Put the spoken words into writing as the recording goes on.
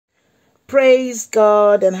Praise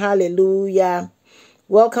God and hallelujah.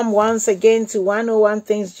 Welcome once again to 101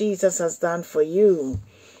 Things Jesus Has Done for You.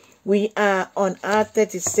 We are on our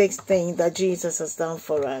 36th thing that Jesus has done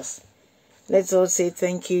for us. Let's all say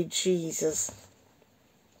thank you, Jesus.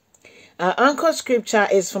 Our anchor scripture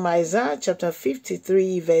is from Isaiah chapter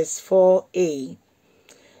 53 verse 4a.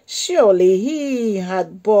 Surely he has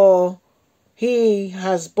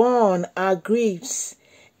borne our griefs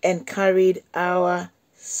and carried our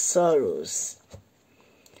sorrows.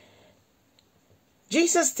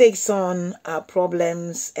 Jesus takes on our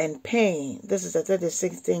problems and pain. This is the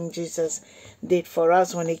 36th thing Jesus did for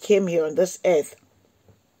us when he came here on this earth.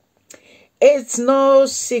 It's no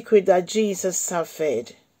secret that Jesus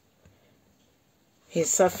suffered. He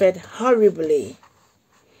suffered horribly.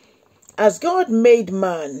 As God made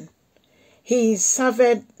man, he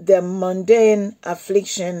suffered the mundane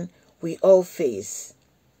affliction we all face.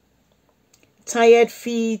 Tired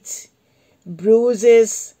feet,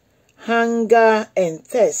 bruises, hunger, and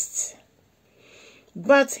thirst.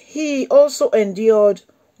 But he also endured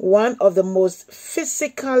one of the most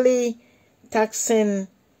physically taxing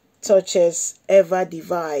tortures ever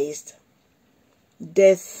devised: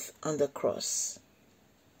 death on the cross.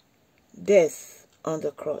 Death on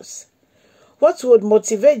the cross. What would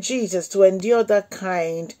motivate Jesus to endure that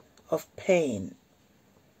kind of pain?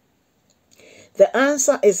 The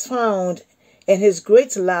answer is found in his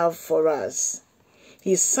great love for us.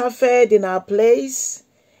 He suffered in our place,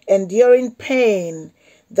 enduring pain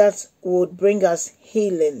that would bring us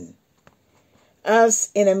healing.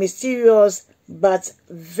 As in a mysterious but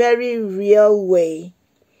very real way,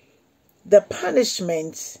 the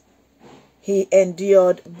punishment he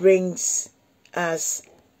endured brings us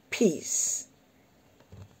peace.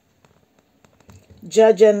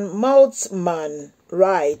 Jurgen Moltmann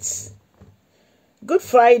writes, Good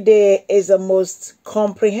Friday is the most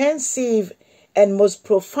comprehensive and most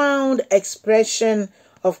profound expression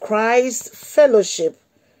of Christ's fellowship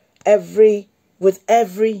with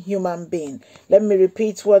every human being. Let me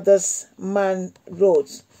repeat what this man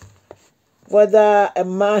wrote. Whether a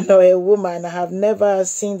man or a woman, I have never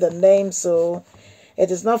seen the name, so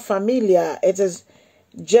it is not familiar. It is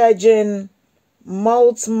Jurgen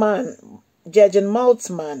Moltmann.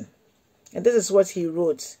 And this is what he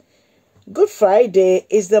wrote. Good Friday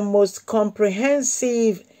is the most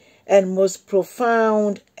comprehensive and most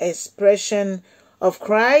profound expression of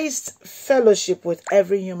Christ's fellowship with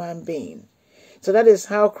every human being. So that is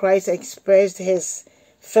how Christ expressed his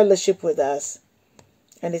fellowship with us.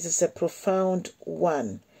 And it is a profound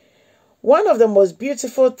one. One of the most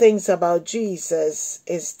beautiful things about Jesus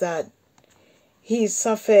is that he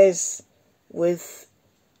suffers with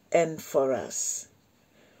and for us.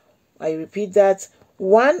 I repeat that.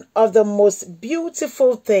 One of the most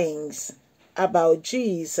beautiful things about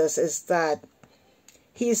Jesus is that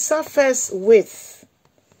he suffers with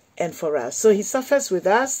and for us. So he suffers with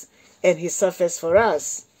us and he suffers for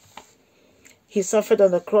us. He suffered on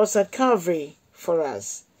the cross at Calvary for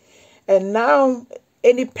us. And now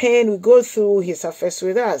any pain we go through, he suffers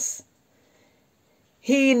with us.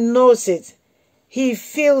 He knows it. He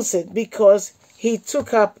feels it because he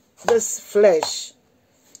took up this flesh.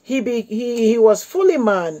 He was fully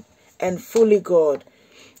man and fully God.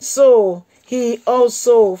 So he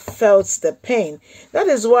also felt the pain. That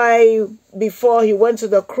is why before he went to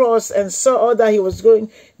the cross and saw all that he was going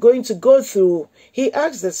to go through, he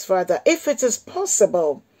asked his Father, if it is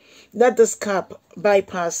possible, let this cup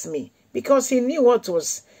bypass me. Because he knew what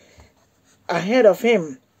was ahead of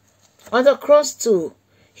him. On the cross too,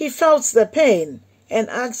 he felt the pain and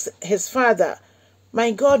asked his Father,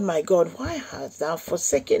 my God, why hast thou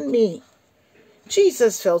forsaken me?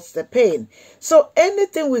 Jesus felt the pain. So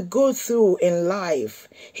anything we go through in life,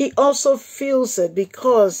 he also feels it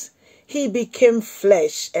because he became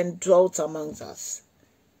flesh and dwelt amongst us.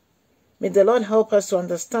 May the Lord help us to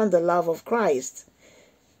understand the love of Christ.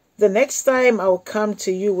 The next time I will come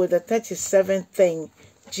to you with the 37th thing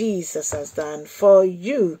Jesus has done for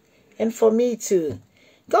you and for me too.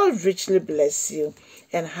 God richly bless you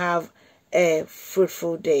and have a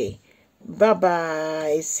fruitful day.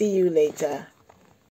 Bye-bye. See you later.